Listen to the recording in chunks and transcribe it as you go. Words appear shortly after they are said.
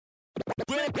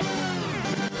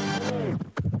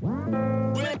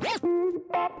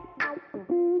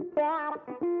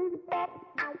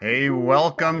Hey,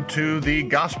 welcome to the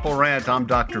Gospel Rant. I'm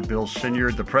Dr. Bill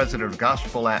Sinyard, the president of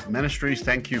Gospel At Ministries.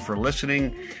 Thank you for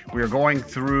listening. We are going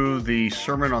through the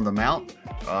Sermon on the Mount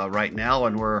right now,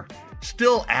 and we're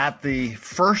still at the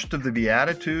first of the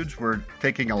Beatitudes. We're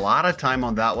taking a lot of time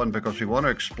on that one because we want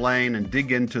to explain and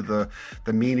dig into the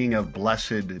meaning of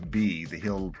blessed be.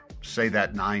 He'll say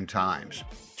that 9 times.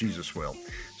 Jesus will.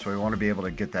 So we want to be able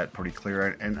to get that pretty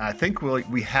clear. And I think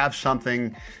we have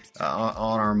something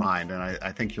on our mind, and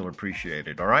I think you'll appreciate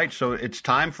it. All right, so it's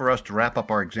time for us to wrap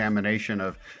up our examination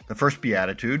of the first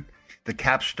Beatitude, the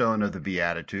capstone of the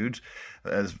Beatitudes,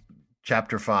 as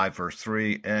chapter 5, verse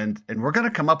 3. And we're going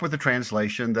to come up with a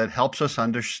translation that helps us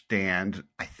understand,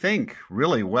 I think,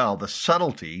 really well, the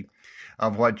subtlety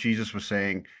of what Jesus was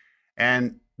saying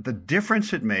and the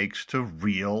difference it makes to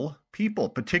real people,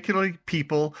 particularly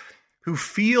people who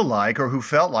feel like or who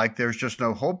felt like there's just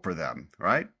no hope for them,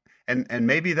 right? And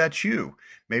maybe that's you.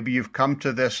 Maybe you've come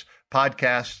to this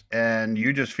podcast and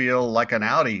you just feel like an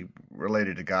outie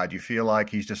related to God. You feel like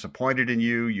he's disappointed in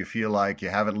you. You feel like you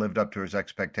haven't lived up to his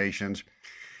expectations.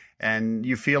 And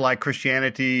you feel like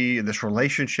Christianity, this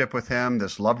relationship with him,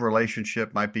 this love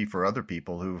relationship might be for other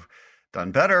people who've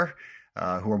done better,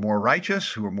 who are more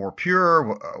righteous, who are more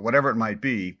pure, whatever it might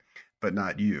be, but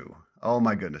not you. Oh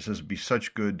my goodness, this would be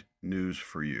such good news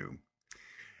for you.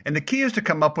 And the key is to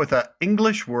come up with an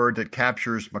English word that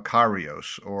captures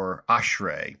makarios or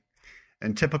ashrei.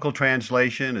 And typical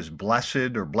translation is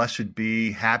blessed or blessed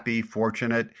be, happy,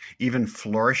 fortunate, even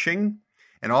flourishing.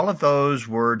 And all of those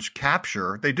words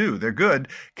capture, they're good,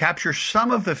 capture some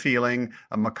of the feeling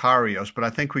of makarios, but I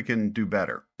think we can do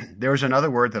better. There's another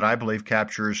word that I believe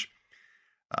captures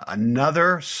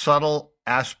another subtle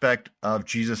aspect of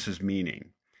Jesus' meaning.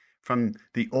 From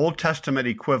the Old Testament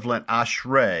equivalent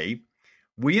ashrei,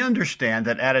 we understand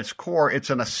that at its core,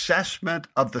 it's an assessment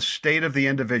of the state of the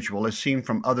individual as seen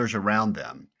from others around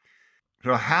them.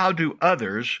 So how do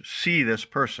others see this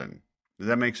person? Does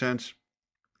that make sense?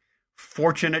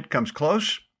 Fortunate comes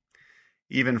close,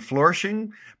 even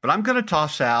flourishing, but I'm going to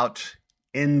toss out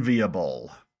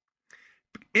enviable.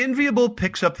 Enviable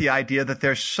picks up the idea that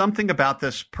there's something about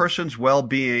this person's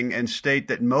well-being and state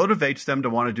that motivates them to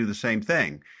want to do the same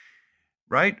thing,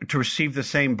 right? To receive the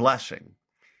same blessing.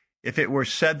 If it were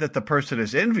said that the person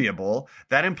is enviable,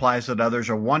 that implies that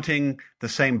others are wanting the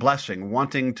same blessing,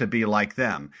 wanting to be like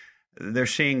them. They're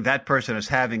seeing that person as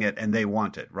having it and they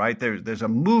want it, right? There's a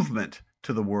movement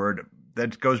to the word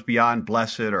that goes beyond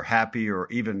blessed or happy or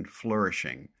even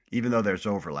flourishing, even though there's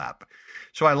overlap.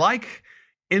 So I like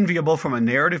enviable from a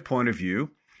narrative point of view.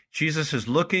 Jesus is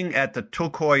looking at the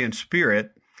tokoi in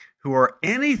spirit who are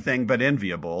anything but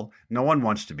enviable. No one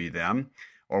wants to be them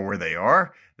or where they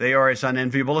are as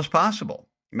unenviable as possible.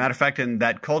 Matter of fact, in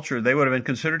that culture, they would have been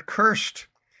considered cursed.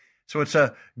 So it's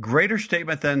a greater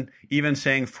statement than even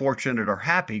saying fortunate or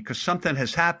happy, because something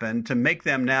has happened to make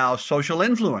them now social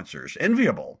influencers,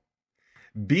 enviable.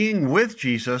 Being with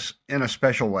Jesus in a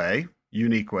special way,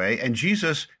 unique way, and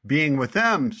Jesus being with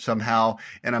them somehow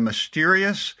in a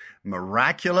mysterious,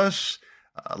 miraculous,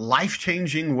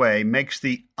 life-changing way makes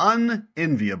the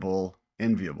unenviable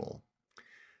enviable.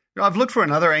 Now, I've looked for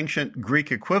another ancient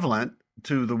Greek equivalent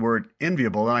to the word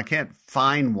enviable, and I can't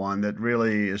find one that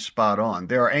really is spot on.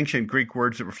 There are ancient Greek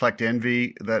words that reflect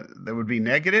envy that would be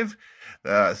negative,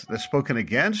 that's spoken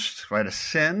against, right, a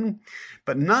sin,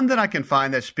 but none that I can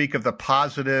find that speak of the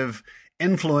positive,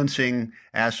 influencing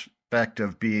aspect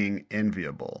of being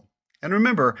enviable. And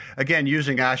remember, again,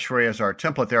 using ashrei as our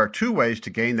template, there are 2 ways to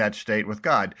gain that state with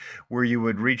God, where you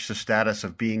would reach the status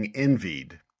of being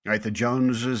envied. Right, the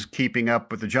Joneses keeping up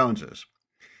with the Joneses.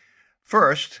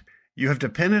 First, you have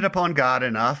depended upon God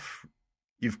enough.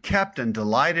 You've kept and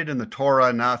delighted in the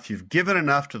Torah enough. You've given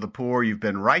enough to the poor. You've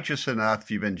been righteous enough.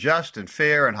 You've been just and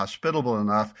fair and hospitable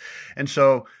enough. And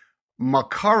so,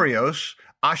 makarios,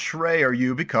 ashrei are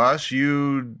you because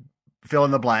you fill in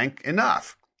the blank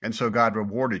enough. And so God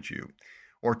rewarded you.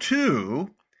 Or 2,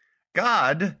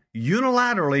 God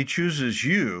unilaterally chooses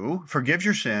you, forgives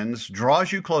your sins,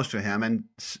 draws you close to him,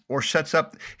 or sets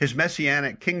up his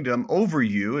messianic kingdom over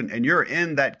you, and you're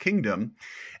in that kingdom.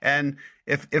 And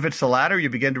if it's the latter, you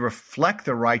begin to reflect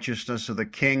the righteousness of the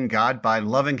King God by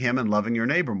loving him and loving your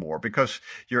neighbor more, because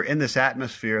you're in this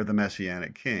atmosphere of the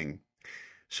messianic king.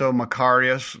 So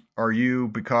makarios are you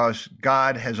because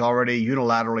God has already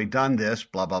unilaterally done this,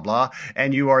 blah, blah, blah,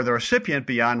 and you are the recipient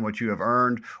beyond what you have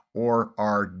earned or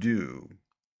are due.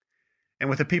 And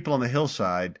with the people on the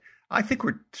hillside, I think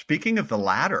we're speaking of the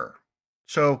latter.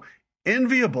 So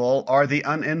enviable are the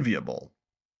unenviable.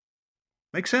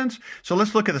 Make sense? So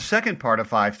let's look at the second part of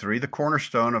 5:3, the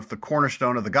cornerstone of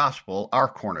the gospel, our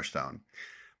cornerstone.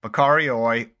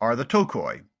 Makarioi are the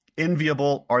tokoi.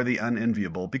 Enviable are the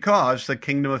unenviable, because the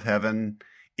kingdom of heaven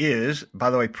is, by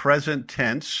the way, present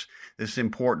tense. This is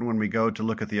important when we go to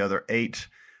look at the other 8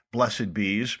 blessed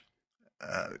bees,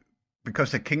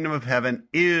 because the kingdom of heaven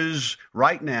is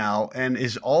right now and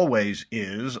is always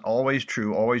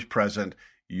true, always present,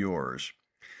 yours.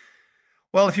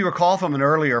 Well, if you recall from an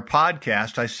earlier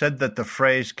podcast, I said that the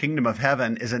phrase kingdom of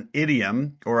heaven is an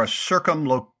idiom or a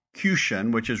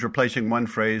circumlocution, which is replacing one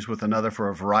phrase with another for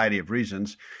a variety of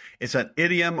reasons. It's an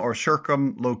idiom or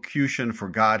circumlocution for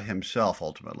God himself,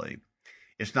 ultimately.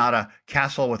 It's not a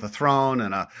castle with a throne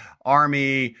and an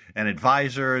army and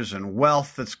advisors and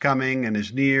wealth that's coming and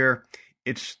is near.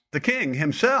 It's the king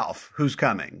himself who's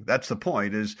coming. That's the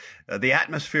point, is the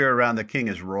atmosphere around the king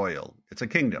is royal. It's a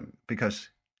kingdom because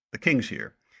the king's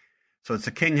here. So it's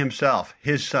the king himself,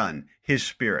 his son, his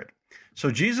spirit. So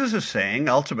Jesus is saying,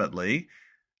 ultimately,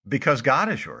 because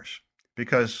God is yours,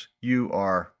 because you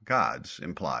are God's,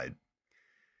 implied.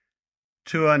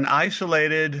 To an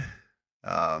isolated,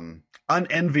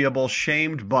 unenviable,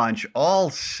 shamed bunch, all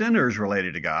sinners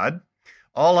related to God,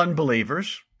 all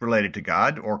unbelievers related to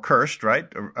God, or cursed, right,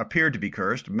 or appeared to be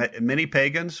cursed, many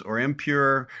pagans or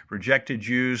impure, rejected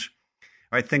Jews.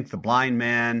 I think the blind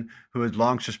man who had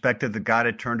long suspected that God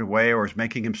had turned away or was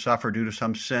making him suffer due to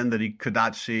some sin that he could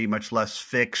not see, much less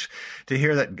fix, to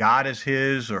hear that God is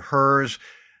his or hers,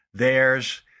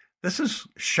 theirs. This is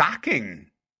shocking.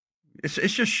 It's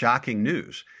just shocking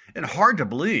news and hard to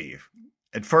believe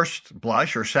at first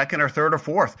blush or second or third or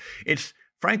fourth. It's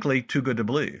frankly too good to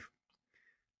believe.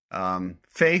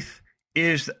 Faith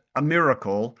is a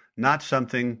miracle, not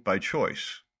something by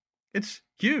choice. It's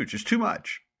huge. It's too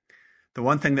much. The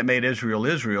one thing that made Israel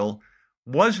Israel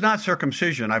was not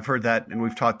circumcision. I've heard that, and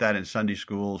we've taught that in Sunday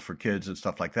schools for kids and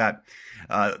stuff like that.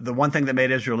 The one thing that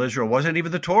made Israel Israel wasn't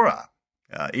even the Torah,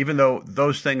 even though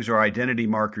those things are identity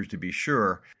markers to be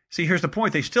sure. See, here's the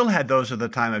point. They still had those at the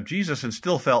time of Jesus and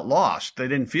still felt lost. They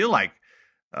didn't feel like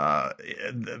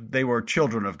they were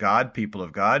children of God, people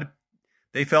of God.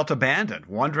 They felt abandoned,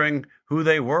 wondering who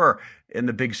they were in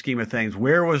the big scheme of things.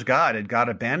 Where was God? Had God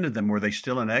abandoned them? Were they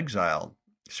still in exile,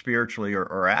 spiritually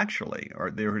or actually, or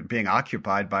they were being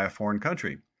occupied by a foreign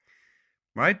country?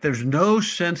 Right? There's no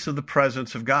sense of the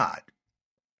presence of God.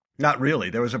 Not really.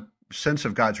 There was a sense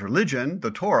of God's religion,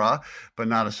 the Torah, but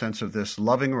not a sense of this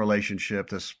loving relationship,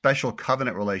 this special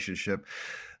covenant relationship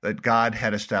that God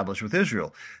had established with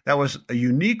Israel. That was a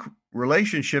unique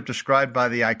relationship described by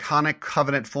the iconic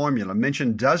covenant formula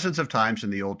mentioned dozens of times in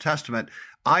the Old Testament.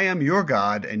 I am your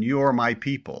God and you are my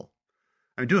people.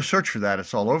 I mean, do a search for that.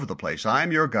 It's all over the place. I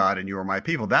am your God and you are my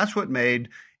people. That's what made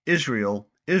Israel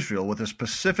with a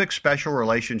specific, special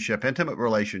relationship, intimate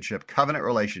relationship, covenant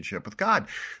relationship with God.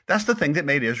 That's the thing that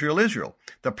made Israel Israel.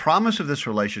 The promise of this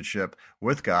relationship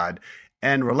with God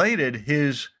and related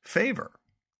his favor.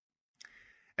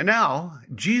 And now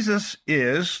Jesus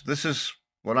this is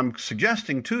what I'm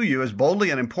suggesting to you, is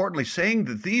boldly and importantly saying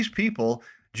that these people,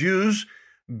 Jews,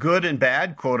 good and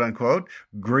bad, quote unquote,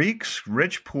 Greeks,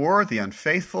 rich, poor, the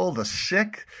unfaithful, the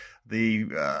sick,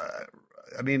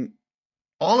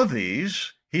 all of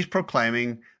these, he's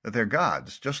proclaiming that they're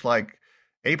gods, just like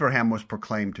Abraham was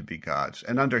proclaimed to be gods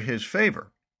and under his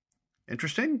favor.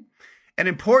 Interesting? And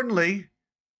importantly,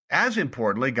 as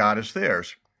importantly, God is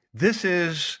theirs. This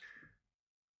is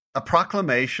a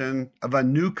proclamation of a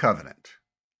new covenant,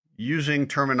 using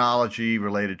terminology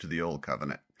related to the old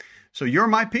covenant. So you're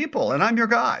my people, and I'm your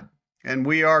God, and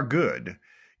we are good.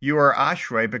 You are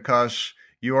Ashrei because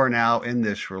you are now in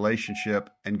this relationship,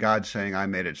 and God's saying, I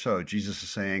made it so. Jesus is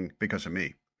saying, because of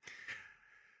me.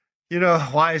 You know,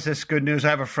 why is this good news? I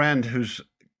have a friend who's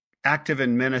active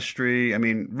in ministry,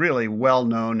 really well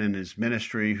known in his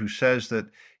ministry, who says that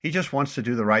he just wants to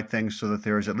do the right thing so that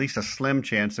there is at least a slim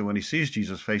chance that when he sees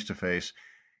Jesus face to face,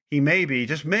 he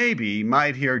just maybe,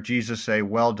 might hear Jesus say,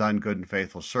 well done, good and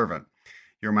faithful servant.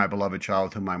 You're my beloved child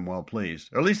with whom I'm well pleased.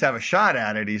 Or at least have a shot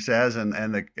at it, he says, and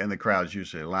the crowds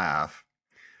usually laugh.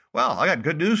 Well, I got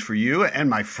good news for you and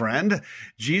my friend.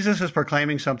 Jesus is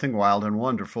proclaiming something wild and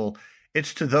wonderful.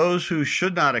 It's to those who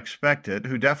should not expect it,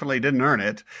 who definitely didn't earn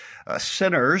it,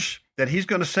 sinners, that he's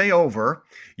going to say over,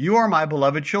 you are my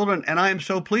beloved children, and I am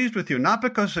so pleased with you, not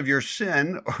because of your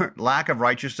sin or lack of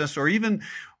righteousness or even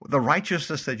the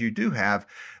righteousness that you do have,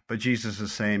 but Jesus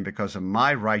is saying because of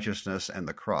my righteousness and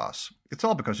the cross. It's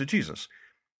all because of Jesus.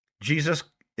 Jesus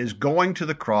is going to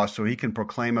the cross so he can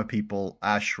proclaim a people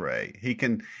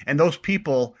Ashrei. And those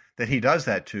people that he does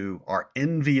that to are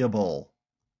enviable.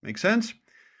 Make sense?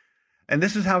 And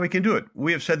this is how we can do it.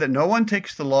 We have said that no one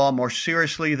takes the law more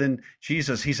seriously than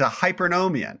Jesus. He's a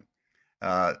hypernomian.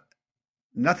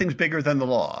 Nothing's bigger than the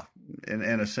law, in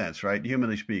a sense, right?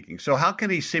 Humanly speaking. So how can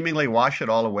he seemingly wash it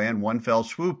all away in one fell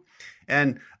swoop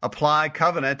and apply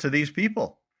covenant to these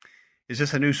people? Is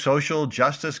this a new social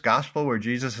justice gospel where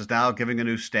Jesus is now giving a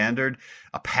new standard,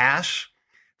 a pass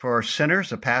for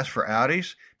sinners, a pass for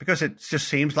outies, because it just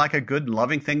seems like a good and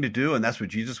loving thing to do, and that's what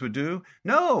Jesus would do?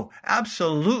 No,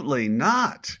 absolutely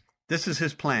not. This is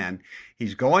his plan.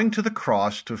 He's going to the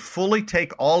cross to fully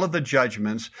take all of the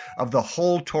judgments of the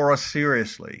whole Torah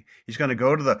seriously. He's going to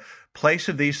go to the place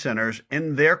of these sinners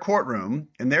in their courtroom,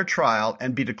 in their trial,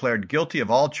 and be declared guilty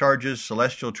of all charges,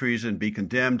 celestial treason, be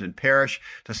condemned and perish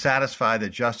to satisfy the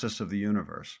justice of the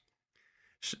universe.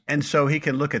 And so he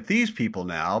can look at these people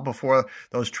now before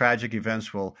those tragic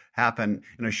events will happen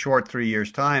in a short 3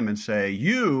 years' time and say,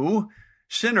 you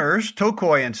sinners,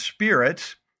 tokoi and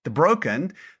spirits, the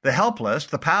broken, the helpless,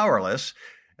 the powerless,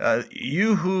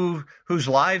 you whose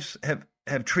lives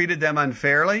have treated them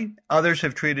unfairly, others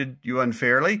have treated you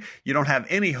unfairly, you don't have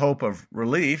any hope of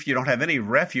relief, you don't have any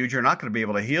refuge, you're not going to be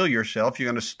able to heal yourself, you're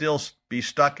going to still be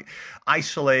stuck,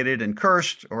 isolated and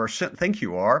cursed, or think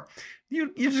you are. You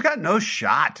just got no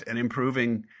shot at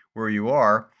improving where you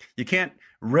are. You can't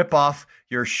rip off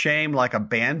your shame like a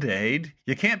Band-Aid.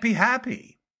 You can't be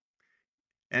happy.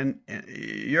 And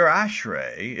your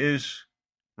ashrei is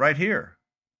right here,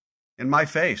 in my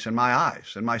face, in my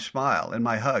eyes, in my smile, in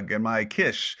my hug, in my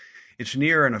kiss. It's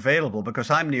near and available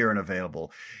because I'm near and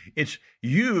available. It's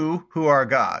you who are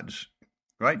God's,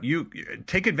 right? You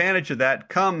take advantage of that.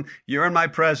 Come, you're in my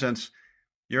presence.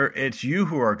 It's you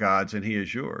who are God's and he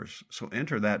is yours. So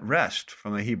enter that rest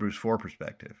from the Hebrews 4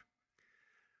 perspective.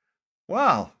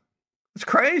 Wow, it's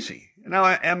crazy. Now,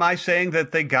 am I saying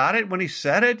that they got it when he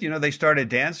said it? They started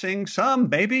dancing. Some,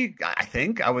 maybe,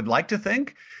 I would like to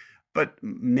think. But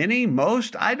many,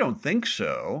 most, I don't think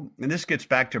so. And this gets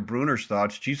back to Bruner's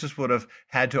thoughts. Jesus would have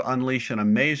had to unleash an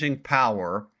amazing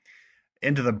power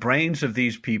into the brains of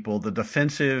these people, the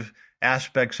defensive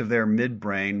aspects of their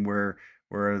midbrain where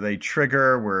they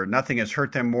trigger, where nothing has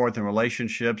hurt them more than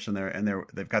relationships, and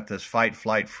they've got this fight,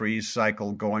 flight, freeze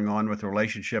cycle going on with the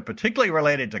relationship, particularly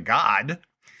related to God.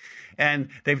 And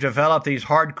they've developed these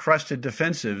hard-crusted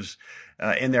defensives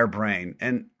in their brain.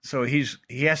 And so he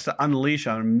has to unleash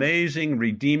an amazing,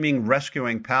 redeeming,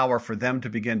 rescuing power for them to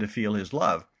begin to feel his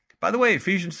love. By the way,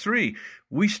 Ephesians 3,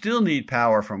 we still need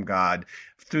power from God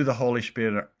through the Holy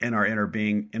Spirit in our inner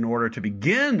being in order to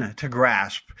begin to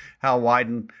grasp how wide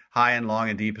and high and long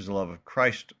and deep is the love of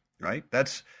Christ, right?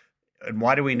 And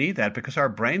why do we need that? Because our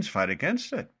brains fight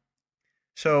against it.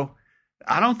 So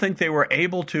I don't think they were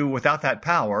able to without that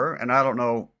power, and I don't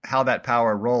know how that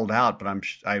power rolled out, but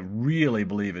I really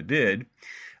believe it did.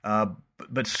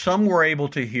 But some were able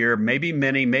to hear, maybe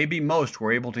many, maybe most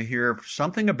were able to hear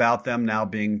something about them now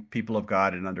being people of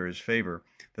God and under his favor,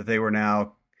 that they were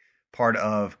now part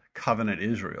of covenant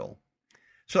Israel.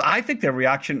 So I think their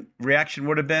reaction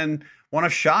would have been one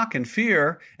of shock and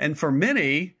fear, and for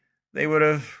many, they would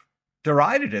have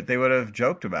derided it. They would have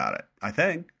joked about it, I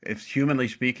think. If humanly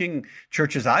speaking,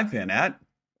 churches I've been at,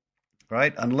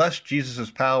 right, unless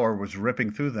Jesus' power was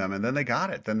ripping through them, and then they got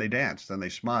it, then they danced, then they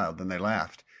smiled, then they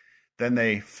laughed, then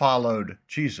they followed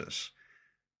Jesus,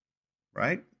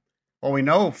 right? Well, we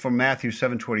know from Matthew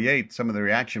 7:28, some of the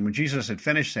reaction. When Jesus had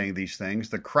finished saying these things,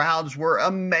 the crowds were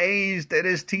amazed at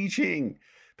his teaching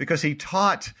because he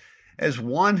taught as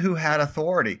one who had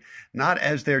authority, not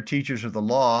as their teachers of the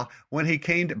law. When he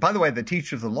came to, by the way, the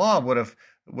teacher of the law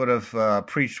would have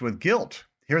preached with guilt.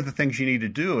 Here are the things you need to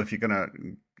do if you're going to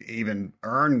even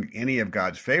earn any of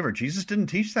God's favor. Jesus didn't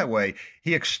teach that way.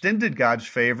 He extended God's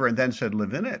favor and then said,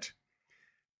 live in it.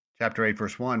 Chapter 8,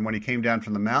 verse 1, when he came down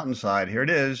from the mountainside, here it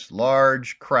is,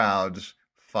 large crowds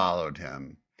followed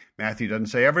him. Matthew doesn't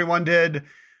say everyone did,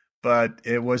 but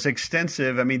it was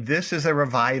extensive. I mean, this is a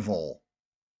revival.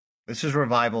 This is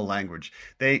revival language.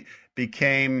 They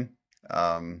became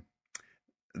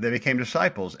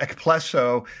disciples.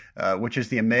 Ekplesso, which is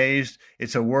the amazed.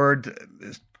 It's a word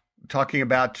talking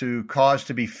about to cause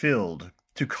to be filled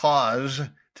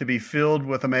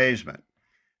with amazement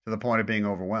to the point of being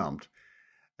overwhelmed.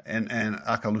 And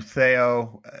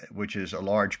akalutheo, which is a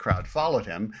large crowd, followed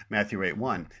him, Matthew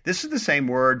 8:1. This is the same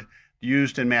word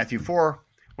used in Matthew 4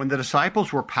 when the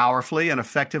disciples were powerfully and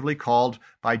effectively called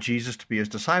by Jesus to be his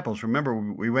disciples. Remember,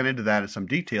 we went into that in some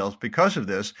details. Because of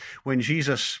this, when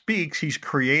Jesus speaks, he's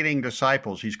creating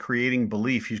disciples, he's creating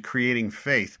belief, he's creating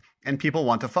faith, and people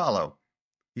want to follow.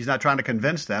 He's not trying to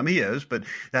convince them. He is, but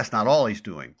that's not all he's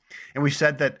doing. And we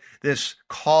said that this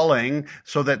calling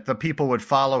so that the people would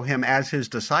follow him as his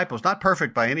disciples, not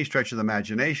perfect by any stretch of the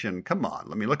imagination. Come on,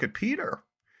 let me look at Peter,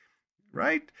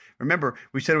 right? Remember,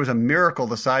 we said it was a miracle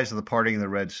the size of the parting of the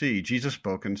Red Sea. Jesus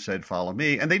spoke and said, follow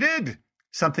me. And they did.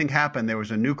 Something happened. There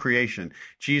was a new creation.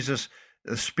 Jesus,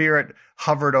 the Spirit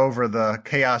hovered over the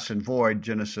chaos and void,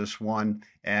 Genesis 1,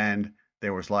 and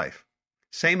there was life.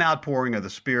 Same outpouring of the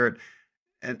Spirit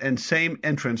and same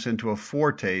entrance into a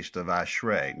foretaste of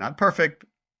Ashrei. Not perfect,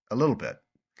 a little bit.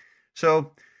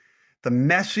 So the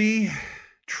messy,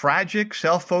 tragic,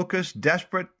 self-focused,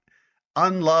 desperate,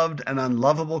 unloved, and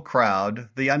unlovable crowd,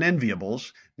 the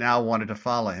unenviables, now wanted to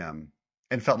follow him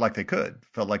and felt like they could,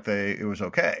 felt like it was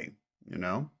okay, you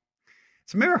know?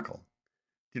 It's a miracle.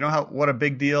 Do you know what a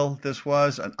big deal this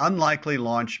was? An unlikely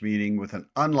launch meeting with an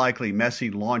unlikely,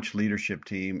 messy launch leadership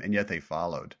team, and yet they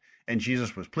followed. And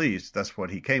Jesus was pleased. That's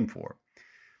what he came for.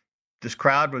 This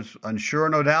crowd was unsure,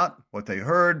 no doubt, what they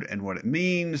heard and what it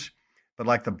means. But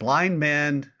like the blind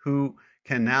man who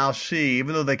can now see,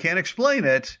 even though they can't explain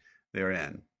it, they're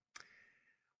in.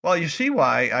 Well, you see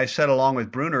why I said along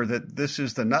with Bruner that this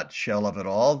is the nutshell of it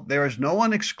all. There is no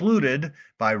one excluded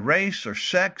by race or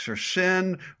sex or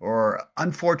sin or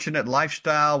unfortunate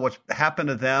lifestyle, what's happened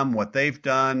to them, what they've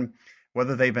done,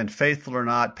 whether they've been faithful or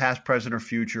not, past, present, or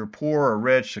future, poor or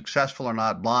rich, successful or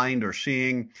not, blind or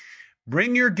seeing.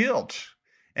 Bring your guilt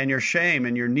and your shame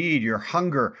and your need, your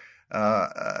hunger,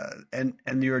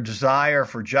 and your desire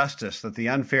for justice, that the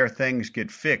unfair things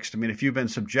get fixed. I mean, if you've been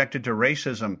subjected to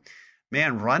racism,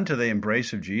 man, run to the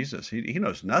embrace of Jesus. He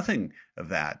knows nothing of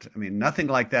that. I mean, nothing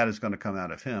like that is going to come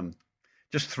out of him.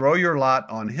 Just throw your lot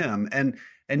on him.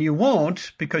 And you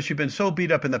won't, because you've been so beat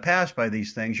up in the past by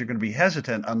these things, you're going to be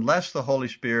hesitant unless the Holy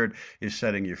Spirit is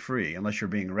setting you free, unless you're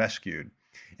being rescued.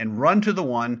 And run to the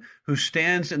one who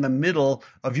stands in the middle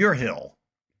of your hill,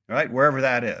 right, wherever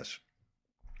that is.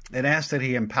 And ask that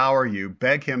he empower you,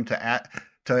 beg him to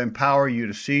empower you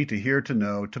to see, to hear, to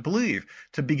know, to believe,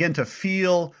 to begin to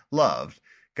feel loved.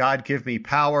 God, give me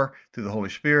power through the Holy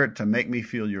Spirit to make me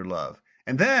feel your love.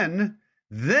 And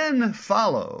then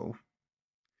follow.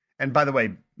 And by the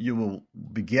way, you will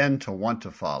begin to want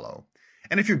to follow.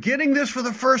 And if you're getting this for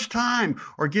the first time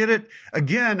or get it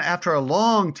again after a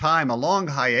long time, a long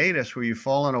hiatus where you've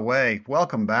fallen away,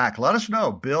 welcome back. Let us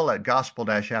know,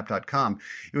 bill@gospel-app.com.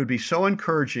 It would be so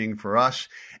encouraging for us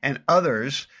and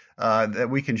others that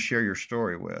we can share your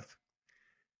story with.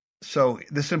 So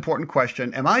this important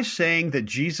question, am I saying that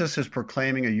Jesus is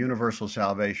proclaiming a universal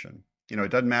salvation? You know,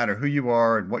 it doesn't matter who you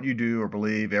are and what you do or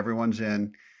believe, everyone's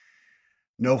in,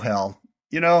 no hell.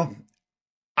 You know,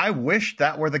 I wish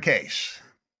that were the case.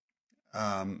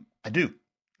 I do.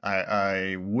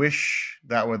 I wish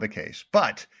that were the case.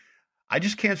 But I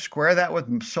just can't square that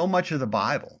with so much of the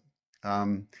Bible.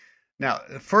 Now,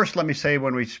 first, let me say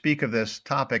when we speak of this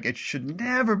topic, it should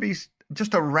never be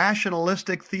just a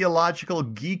rationalistic, theological,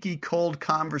 geeky, cold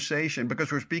conversation,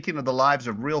 because we're speaking of the lives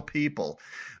of real people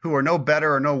who are no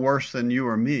better or no worse than you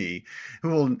or me,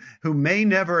 who may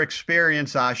never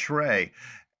experience Ashrei.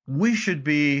 We should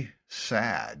be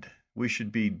sad. We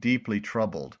should be deeply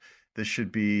troubled. This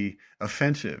should be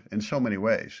offensive in so many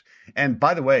ways. And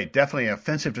by the way, definitely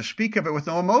offensive to speak of it with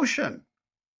no emotion.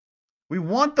 We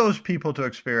want those people to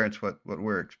experience what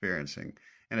we're experiencing,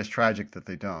 and it's tragic that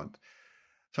they don't.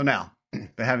 So now,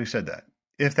 but having said that,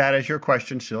 if that is your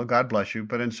question still, God bless you,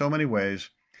 but in so many ways,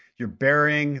 you're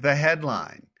burying the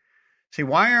headline. See,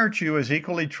 why aren't you as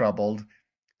equally troubled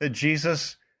that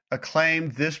Jesus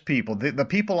acclaimed this people, the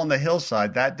people on the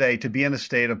hillside that day, to be in a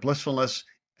state of blissfulness,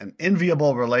 an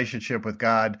enviable relationship with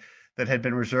God that had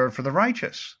been reserved for the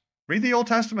righteous? Read the Old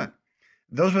Testament.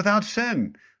 Those without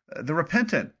sin, the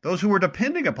repentant, those who were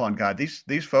depending upon God.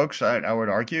 These folks, I would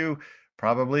argue,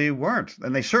 probably weren't.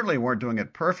 And they certainly weren't doing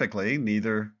it perfectly,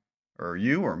 neither are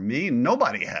you or me.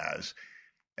 Nobody has.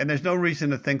 And there's no reason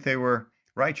to think they were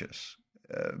righteous,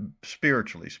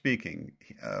 spiritually speaking,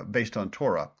 based on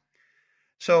Torah.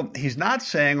 So he's not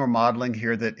saying or modeling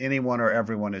here that anyone or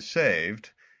everyone is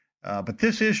saved, but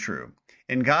this is true.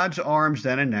 In God's arms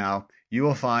then and now, you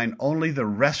will find only the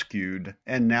rescued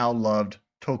and now loved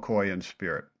Tokoi in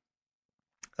spirit.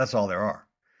 That's all there are.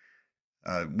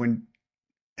 When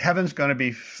heaven's going to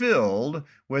be filled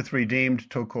with redeemed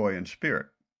Tokoi in spirit.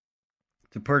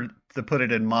 To put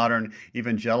it in modern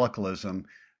evangelicalism,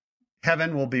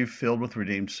 heaven will be filled with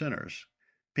redeemed sinners,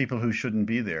 people who shouldn't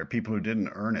be there, people who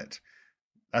didn't earn it.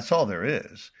 That's all there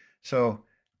is. So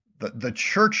the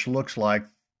church looks like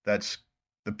that's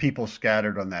the people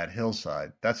scattered on that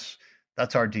hillside. That's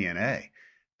our DNA.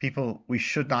 People, we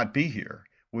should not be here.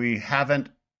 We haven't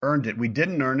earned it. We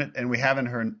didn't earn it, and we haven't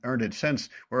earned it since.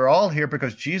 We're all here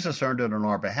because Jesus earned it on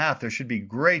our behalf. There should be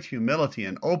great humility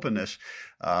and openness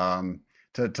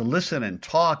to listen and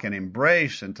talk and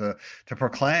embrace and to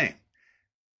proclaim.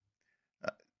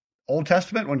 Old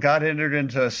Testament, when God entered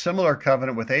into a similar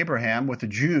covenant with Abraham, with the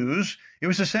Jews, it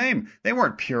was the same. They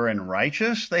weren't pure and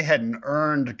righteous. They hadn't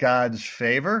earned God's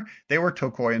favor. They were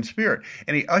tokoi in spirit.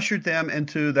 And he ushered them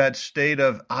into that state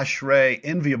of ashrei,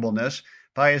 enviableness,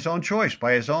 by his own choice,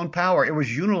 by his own power. It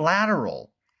was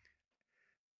unilateral.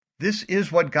 This is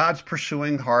what God's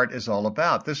pursuing heart is all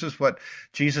about. This is what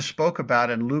Jesus spoke about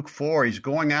in Luke 4. He's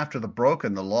going after the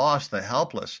broken, the lost, the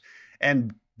helpless,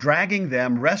 and dragging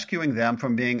them, rescuing them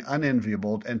from being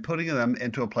unenviable and putting them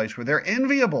into a place where they're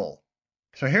enviable.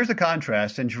 So here's the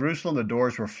contrast. In Jerusalem, the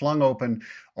doors were flung open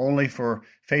only for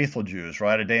faithful Jews,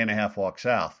 right? A day and a half walk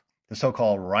south. The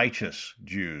so-called righteous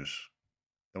Jews,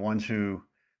 the ones who,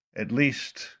 at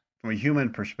least from a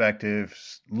human perspective,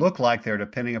 look like they're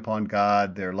depending upon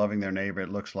God, they're loving their neighbor. It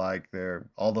looks like they're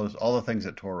all the things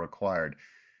that Torah required,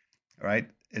 right?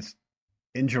 It's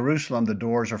in Jerusalem, the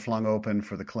doors are flung open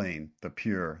for the clean, the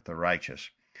pure, the righteous.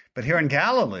 But here in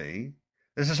Galilee,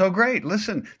 this is so great.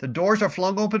 Listen, the doors are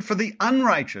flung open for the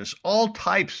unrighteous, all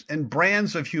types and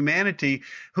brands of humanity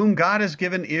whom God has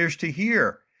given ears to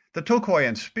hear, the tokoi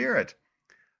in spirit.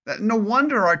 No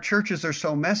wonder our churches are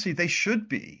so messy. They should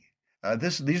be.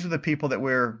 These are the people that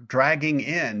we're dragging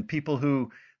in, people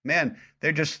who, man,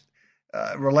 they're just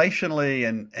relationally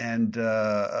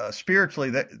and spiritually,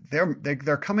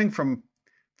 they're coming from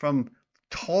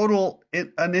total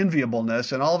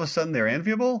unenviableness, and all of a sudden they're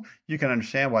enviable. You can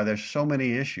understand why there's so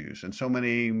many issues and so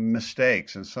many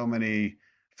mistakes and so many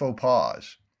faux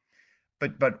pas.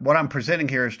 But what I'm presenting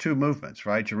here is two movements,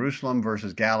 right? Jerusalem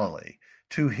versus Galilee,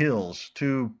 two hills,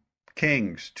 two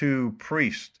kings, two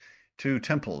priests, two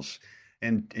temples.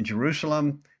 In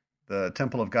Jerusalem, the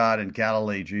temple of God; in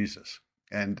Galilee, Jesus.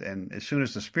 And as soon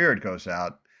as the Spirit goes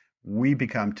out, we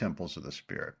become temples of the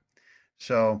Spirit.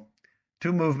 So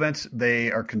two movements,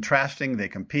 they are contrasting, they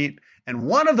compete, and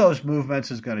one of those movements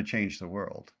is going to change the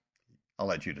world. I'll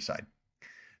let you decide.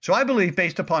 So I believe,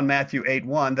 based upon Matthew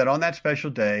 8:1, that on that special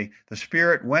day, the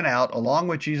Spirit went out along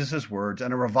with Jesus' words,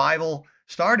 and a revival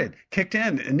started, kicked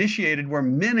in, initiated, where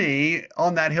many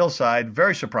on that hillside,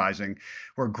 very surprising,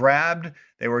 were grabbed.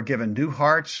 They were given new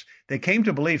hearts. They came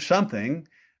to believe something,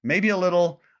 maybe a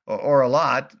little or a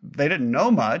lot. They didn't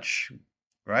know much,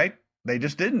 right? They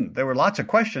just didn't. There were lots of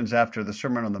questions after the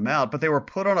Sermon on the Mount, but they were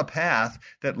put on a path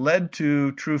that led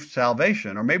to true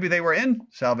salvation. Or maybe they were in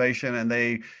salvation and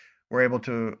they were able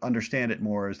to understand it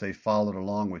more as they followed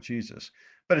along with Jesus.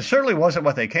 But it certainly wasn't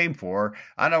what they came for.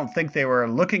 I don't think they were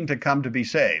looking to come to be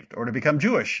saved or to become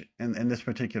Jewish in this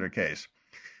particular case.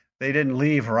 They didn't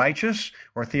leave righteous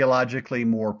or theologically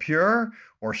more pure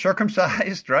or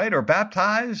circumcised, right, or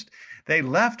baptized. They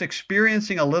left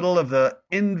experiencing a little of the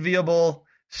enviable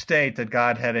state that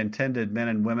God had intended men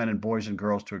and women and boys and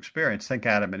girls to experience. Think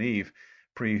Adam and Eve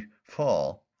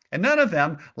pre-fall. And none of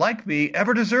them, like me,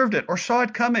 ever deserved it or saw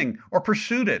it coming or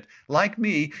pursued it, like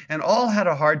me, and all had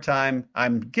a hard time,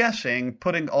 I'm guessing,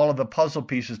 putting all of the puzzle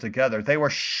pieces together. They were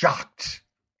shocked,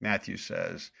 Matthew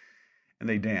says, and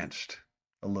they danced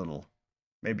a little,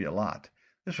 maybe a lot.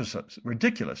 This was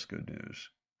ridiculous good news.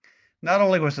 Not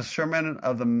only was the Sermon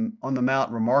on the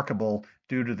Mount remarkable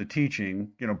due to the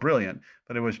teaching, brilliant,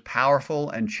 but it was powerful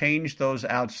and changed those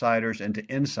outsiders into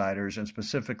insiders, and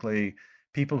specifically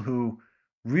people who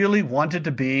really wanted to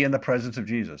be in the presence of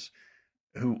Jesus,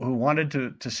 who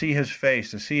wanted to see his face,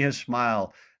 to see his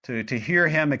smile, to hear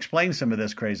him explain some of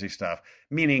this crazy stuff,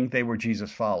 meaning they were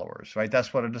Jesus followers, right?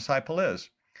 That's what a disciple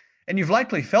is. And you've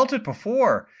likely felt it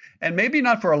before, and maybe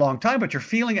not for a long time, but you're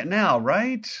feeling it now,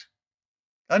 right?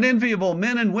 Unenviable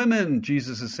men and women,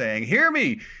 Jesus is saying, hear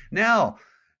me now.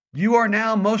 You are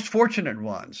now most fortunate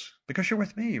ones because you're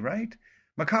with me, right?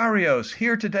 Makarios,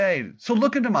 here today. So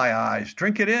look into my eyes,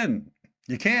 drink it in.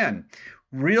 You can.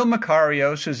 Real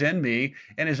Makarios is in me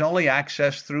and is only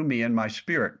accessed through me and my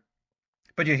spirit.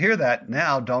 But you hear that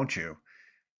now, don't you?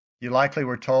 You likely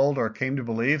were told or came to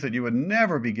believe that you would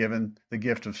never be given the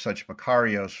gift of such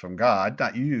Makarios from God,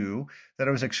 not you, that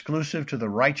it was exclusive to the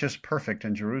righteous perfect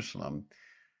in Jerusalem.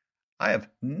 I have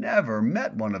never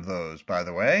met one of those, by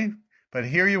the way. But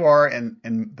here you are in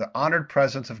the honored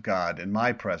presence of God, in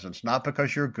my presence, not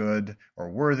because you're good or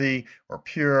worthy or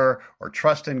pure or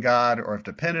trust in God or have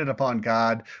depended upon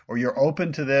God, or you're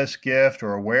open to this gift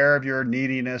or aware of your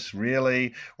neediness,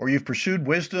 really, or you've pursued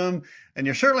wisdom, and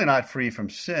you're certainly not free from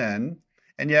sin.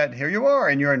 And yet here you are,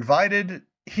 and you're invited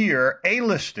here,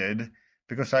 A-listed,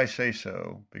 because I say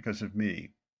so, because of me.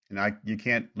 And you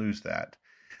can't lose that.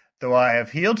 Though I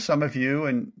have healed some of you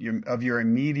and of your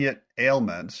immediate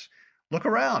ailments, look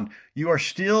around. You are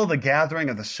still the gathering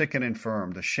of the sick and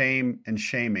infirm, the shame and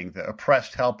shaming, the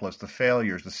oppressed, helpless, the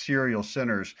failures, the serial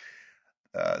sinners,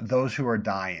 those who are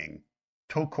dying,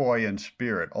 tokoi in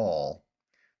spirit, all.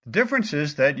 The difference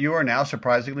is that you are now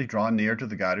surprisingly drawn near to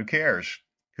the God who cares,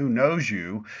 who knows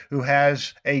you, who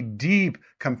has a deep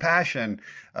compassion,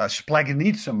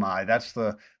 splagnizomai. That's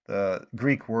the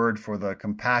Greek word for the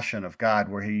compassion of God,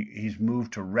 where he's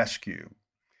moved to rescue.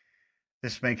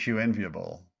 This makes you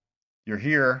enviable. You're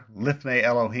here, Lifnei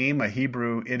Elohim, a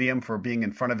Hebrew idiom for being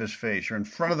in front of his face. You're in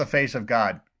front of the face of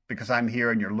God because I'm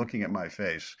here and you're looking at my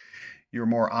face. You're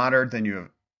more honored than you have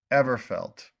ever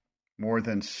felt, more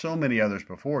than so many others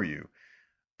before you.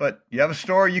 But you have a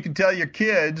story you can tell your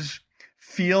kids.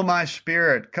 Feel my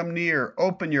spirit. Come near.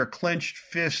 Open your clenched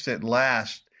fists at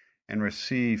last and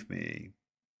receive me.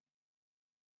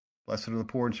 Blessed are the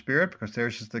poor in spirit, because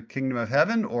theirs is the kingdom of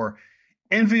heaven. Or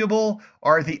enviable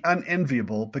are the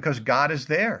unenviable, because God is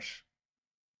theirs.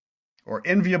 Or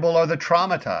enviable are the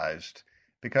traumatized,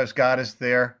 because God is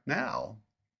there now.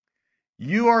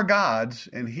 You are God's,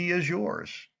 and he is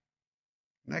yours.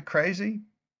 Isn't that crazy?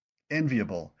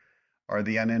 Enviable are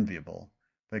the unenviable,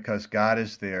 because God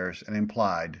is theirs and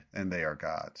implied, and they are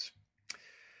God's.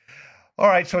 All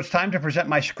right, so it's time to present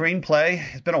my screenplay.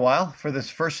 It's been a while for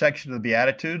this first section of the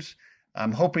Beatitudes.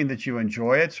 I'm hoping that you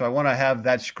enjoy it, so I want to have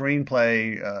that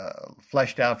screenplay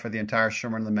fleshed out for the entire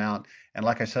Sermon on the Mount. And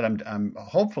like I said, I'm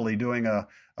hopefully doing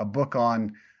a book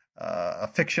on, a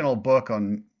fictional book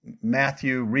on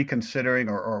Matthew, reconsidering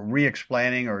or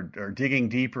re-explaining or digging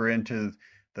deeper into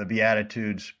the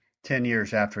Beatitudes 10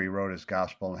 years after he wrote his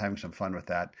gospel, and having some fun with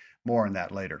that. More on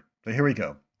that later. So here we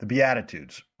go. The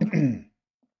Beatitudes.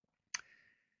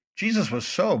 Jesus was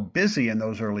so busy in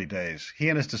those early days. He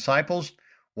and his disciples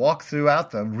walked throughout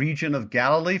the region of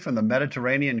Galilee, from the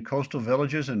Mediterranean coastal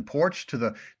villages and ports to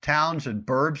the towns and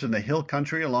burbs in the hill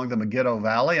country along the Megiddo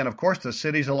Valley, and of course the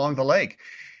cities along the lake.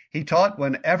 He taught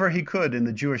whenever he could in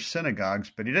the Jewish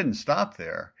synagogues, but he didn't stop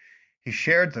there. He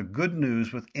shared the good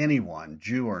news with anyone,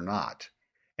 Jew or not.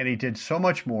 And he did so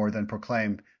much more than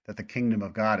proclaim that the kingdom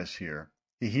of God is here.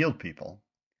 He healed people.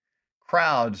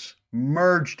 Crowds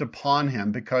merged upon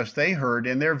him because they heard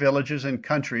in their villages and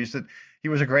countries that he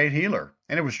was a great healer.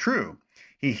 And it was true.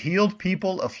 He healed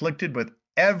people afflicted with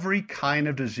every kind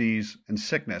of disease and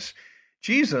sickness.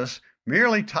 Jesus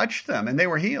merely touched them and they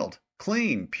were healed,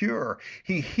 clean, pure.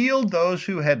 He healed those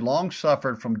who had long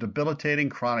suffered from debilitating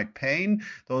chronic pain,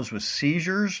 those with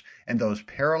seizures, and those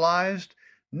paralyzed.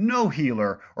 No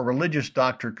healer or religious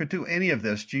doctor could do any of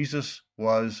this. Jesus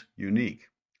was unique.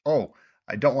 Oh,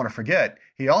 I don't want to forget,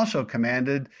 he also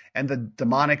commanded, and the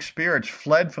demonic spirits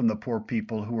fled from the poor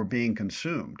people who were being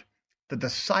consumed. The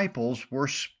disciples were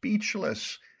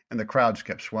speechless, and the crowds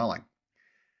kept swelling.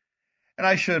 And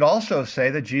I should also say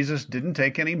that Jesus didn't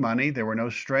take any money. There were no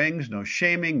strings, no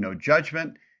shaming, no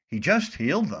judgment. He just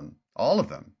healed them, all of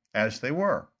them, as they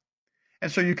were.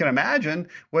 And so you can imagine,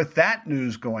 with that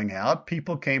news going out,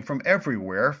 people came from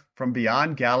everywhere, from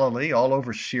beyond Galilee, all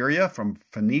over Syria, from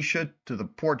Phoenicia to the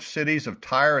port cities of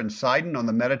Tyre and Sidon on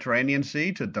the Mediterranean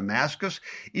Sea, to Damascus,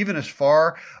 even as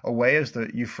far away as the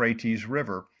Euphrates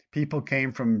River. People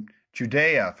came from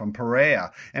Judea, from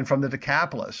Perea, and from the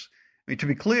Decapolis. I mean, to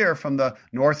be clear, from the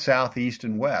north, south, east,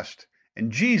 and west.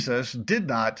 And Jesus did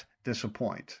not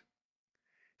disappoint.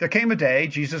 There came a day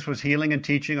Jesus was healing and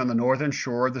teaching on the northern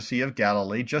shore of the Sea of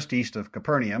Galilee, just east of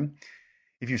Capernaum.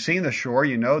 If you've seen the shore,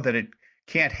 you know that it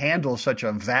can't handle such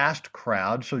a vast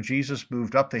crowd, so Jesus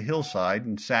moved up the hillside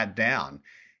and sat down.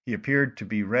 He appeared to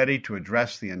be ready to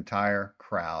address the entire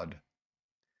crowd.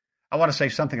 I want to say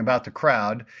something about the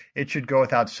crowd. It should go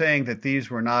without saying that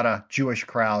these were not a Jewish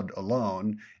crowd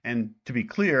alone. And to be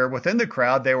clear, within the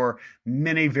crowd, there were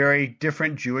many very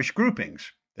different Jewish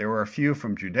groupings. There were a few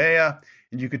from Judea,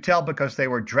 and you could tell because they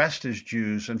were dressed as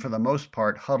Jews and for the most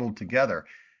part huddled together.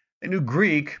 They knew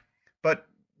Greek, but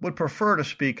would prefer to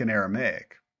speak in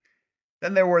Aramaic.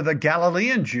 Then there were the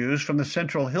Galilean Jews from the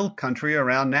central hill country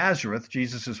around Nazareth,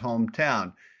 Jesus'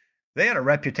 hometown. They had a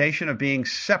reputation of being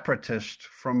separatist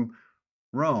from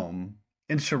Rome,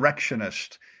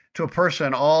 insurrectionist. To a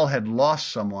person, all had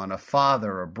lost someone, a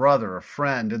father, a brother, a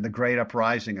friend, in the great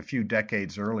uprising a few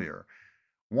decades earlier.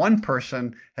 One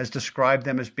person has described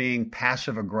them as being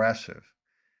passive-aggressive,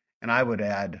 and I would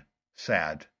add,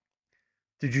 sad.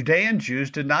 The Judean Jews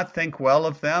did not think well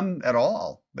of them at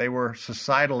all. They were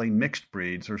societally mixed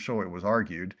breeds, or so it was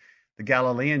argued. The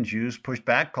Galilean Jews pushed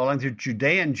back, calling the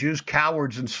Judean Jews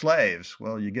cowards and slaves.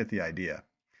 Well, you get the idea.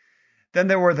 Then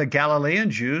there were the Galilean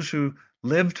Jews who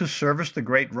lived to service the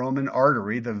great Roman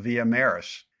artery, the Via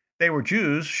Maris. They were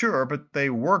Jews, sure, but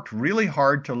they worked really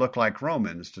hard to look like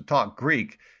Romans, to talk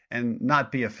Greek, and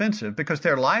not be offensive because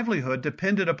their livelihood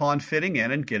depended upon fitting in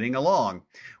and getting along.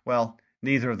 Well,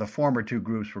 neither of the former two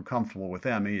groups were comfortable with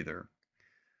them either.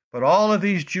 But all of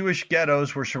these Jewish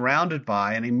ghettos were surrounded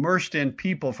by and immersed in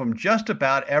people from just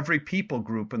about every people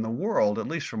group in the world, at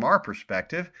least from our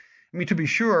perspective. I mean, to be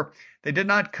sure, they did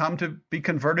not come to be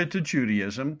converted to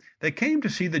Judaism. They came to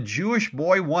see the Jewish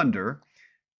boy wonder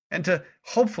and to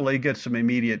hopefully get some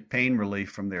immediate pain relief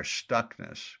from their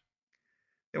stuckness.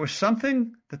 There was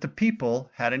something that the people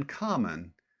had in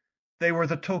common. They were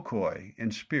the tokoi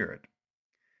in spirit.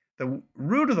 The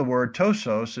root of the word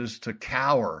tosos is to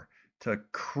cower, to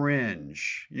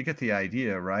cringe. You get the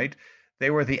idea, right? They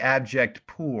were the abject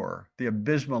poor, the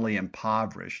abysmally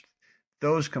impoverished,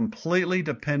 those completely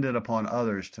dependent upon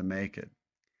others to make it.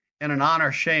 In an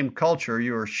honor-shame culture,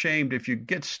 you are shamed if you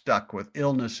get stuck with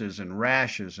illnesses and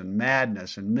rashes and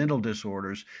madness and mental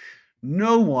disorders.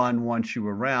 No one wants you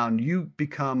around. You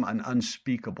become an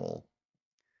unspeakable.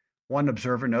 One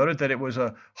observer noted that it was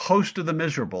a host of the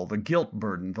miserable, the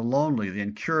guilt-burdened, the lonely, the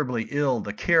incurably ill,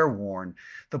 the careworn,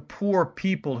 the poor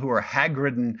people who are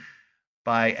hag-ridden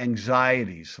by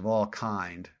anxieties of all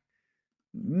kind.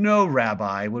 No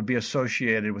rabbi would be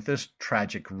associated with this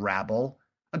tragic rabble.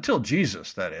 Until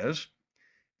Jesus, that is.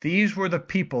 These were the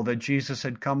people that Jesus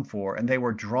had come for, and they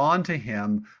were drawn to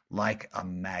him like a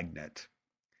magnet.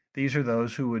 These are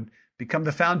those who would become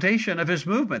the foundation of his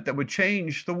movement that would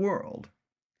change the world.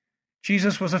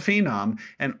 Jesus was a phenom,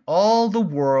 and all the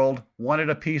world wanted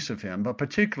a piece of him, but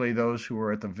particularly those who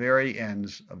were at the very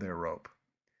ends of their rope.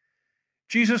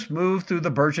 Jesus moved through the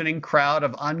burgeoning crowd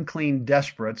of unclean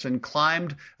desperates and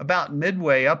climbed about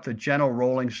midway up the gentle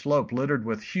rolling slope littered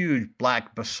with huge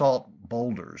black basalt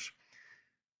boulders.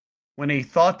 When he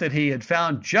thought that he had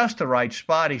found just the right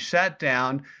spot, he sat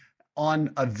down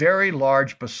on a very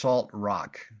large basalt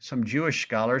rock. Some Jewish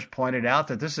scholars pointed out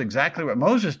that this is exactly what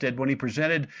Moses did when he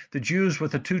presented the Jews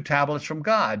with the 2 tablets from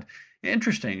God.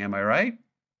 Interesting, am I right?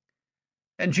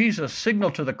 And Jesus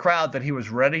signaled to the crowd that he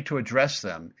was ready to address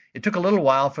them. It took a little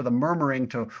while for the murmuring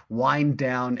to wind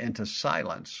down into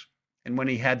silence. And when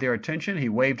he had their attention, he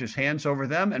waved his hands over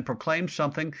them and proclaimed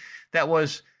something that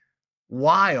was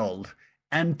wild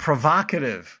and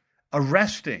provocative,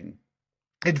 arresting,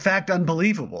 in fact,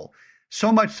 unbelievable.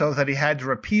 So much so that he had to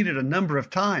repeat it a number of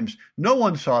times. No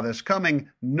one saw this coming,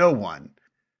 no one.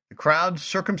 The crowds,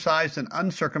 circumcised and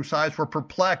uncircumcised, were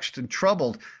perplexed and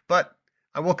troubled, but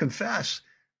I will confess,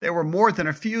 there were more than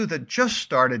a few that just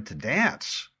started to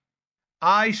dance.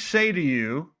 I say to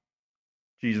you,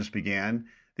 Jesus began,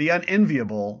 the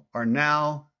unenviable are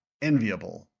now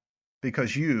enviable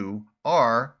because you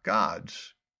are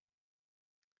God's.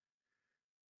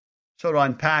 So to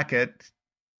unpack it,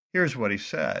 here's what he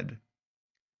said.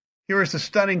 Here is the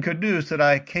stunning good news that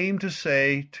I came to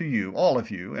say to you, all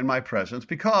of you, in my presence,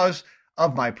 because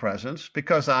of my presence,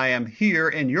 because I am here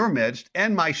in your midst,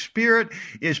 and my Spirit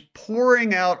is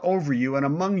pouring out over you and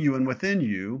among you and within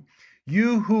you.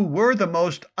 You who were the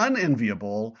most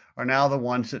unenviable are now the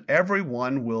ones that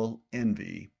everyone will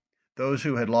envy. Those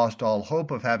who had lost all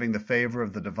hope of having the favor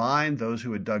of the divine, those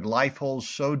who had dug life holes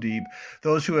so deep,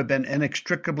 those who had been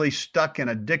inextricably stuck in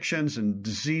addictions and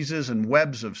diseases and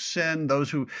webs of sin,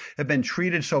 those who had been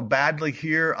treated so badly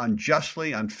here,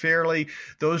 unjustly, unfairly,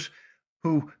 those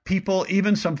who people,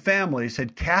 even some families,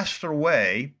 had cast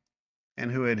away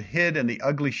and who had hid in the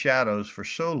ugly shadows for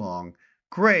so long.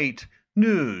 Great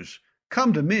news!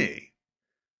 Come to me.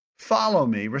 Follow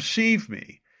me, receive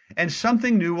me, and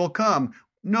something new will come.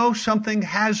 No, something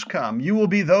has come. You will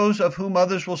be those of whom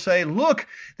others will say, look,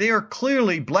 they are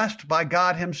clearly blessed by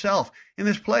God himself in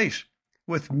this place.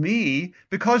 With me,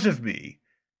 because of me,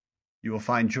 you will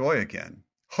find joy again.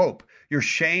 Hope. Your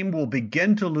shame will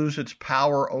begin to lose its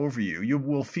power over you. You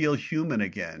will feel human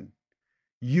again,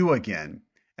 you again,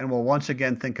 and will once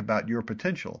again think about your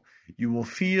potential. You will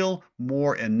feel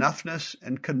more enoughness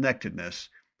and connectedness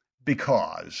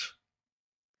because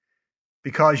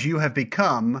you have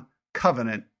become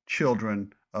covenant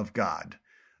children of God.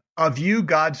 Of you,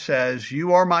 God says,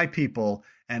 you are my people,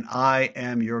 and I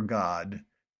am your God.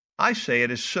 I say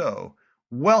it is so.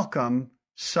 Welcome,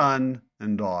 son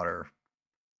and daughter.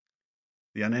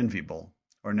 The unenviable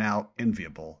are now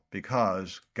enviable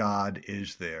because God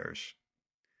is theirs.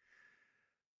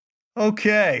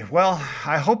 Okay, well,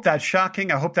 I hope that's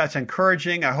shocking. I hope that's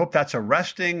encouraging. I hope that's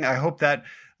arresting. I hope that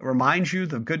reminds you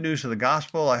the good news of the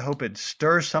gospel. I hope it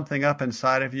stirs something up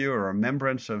inside of you, a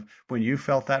remembrance of when you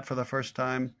felt that for the first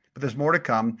time. but there's more to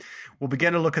come. We'll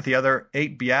begin to look at the other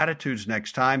 8 Beatitudes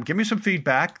next time. Give me some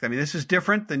feedback. I mean, this is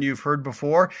different than you've heard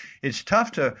before. It's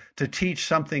tough to teach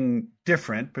something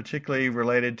different, particularly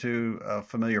related to a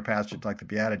familiar passage like the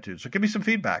Beatitudes. So give me some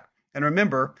feedback. And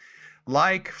remember,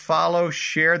 like, follow,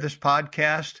 share this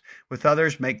podcast with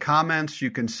others, make comments.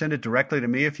 You can send it directly to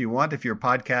me if you want, if your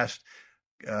podcast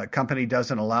company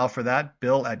doesn't allow for that,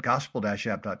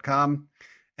 bill@gospel-app.com.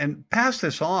 And pass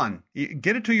this on.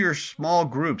 Get it to your small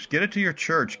groups. Get it to your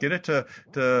church. Get it to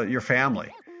your family.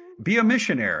 Be a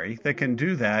missionary that can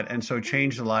do that and so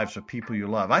change the lives of people you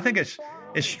love. I think it's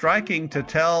striking to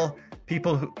tell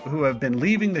people who have been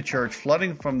leaving the church,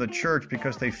 flooding from the church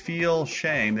because they feel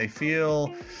shame. They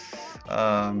feel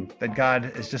that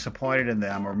God is disappointed in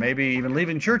them, or maybe even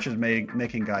leaving churches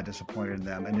making God disappointed in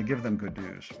them, and to give them good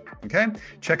news. Okay?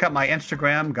 Check out my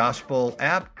Instagram, Gospel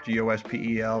App,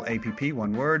 GOSPELAPP,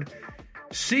 one word.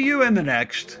 See you in the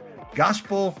next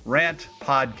Gospel Rant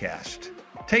podcast.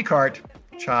 Take heart,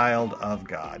 child of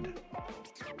God.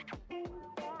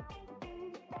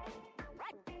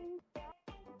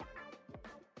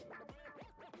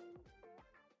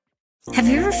 Have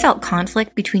you ever felt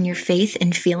conflict between your faith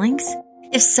and feelings?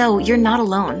 If so, you're not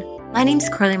alone. My name's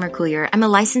Carly Mercoulier. I'm a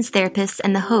licensed therapist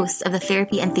and the host of the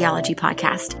Therapy and Theology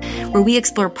podcast, where we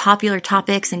explore popular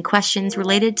topics and questions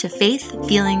related to faith,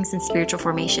 feelings, and spiritual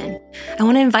formation. I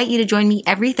want to invite you to join me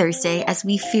every Thursday as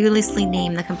we fearlessly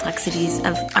name the complexities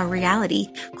of our reality,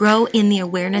 grow in the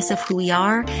awareness of who we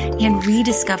are, and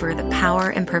rediscover the power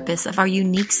and purpose of our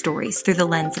unique stories through the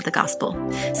lens of the gospel.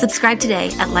 Subscribe today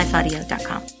at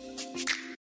lifeaudio.com.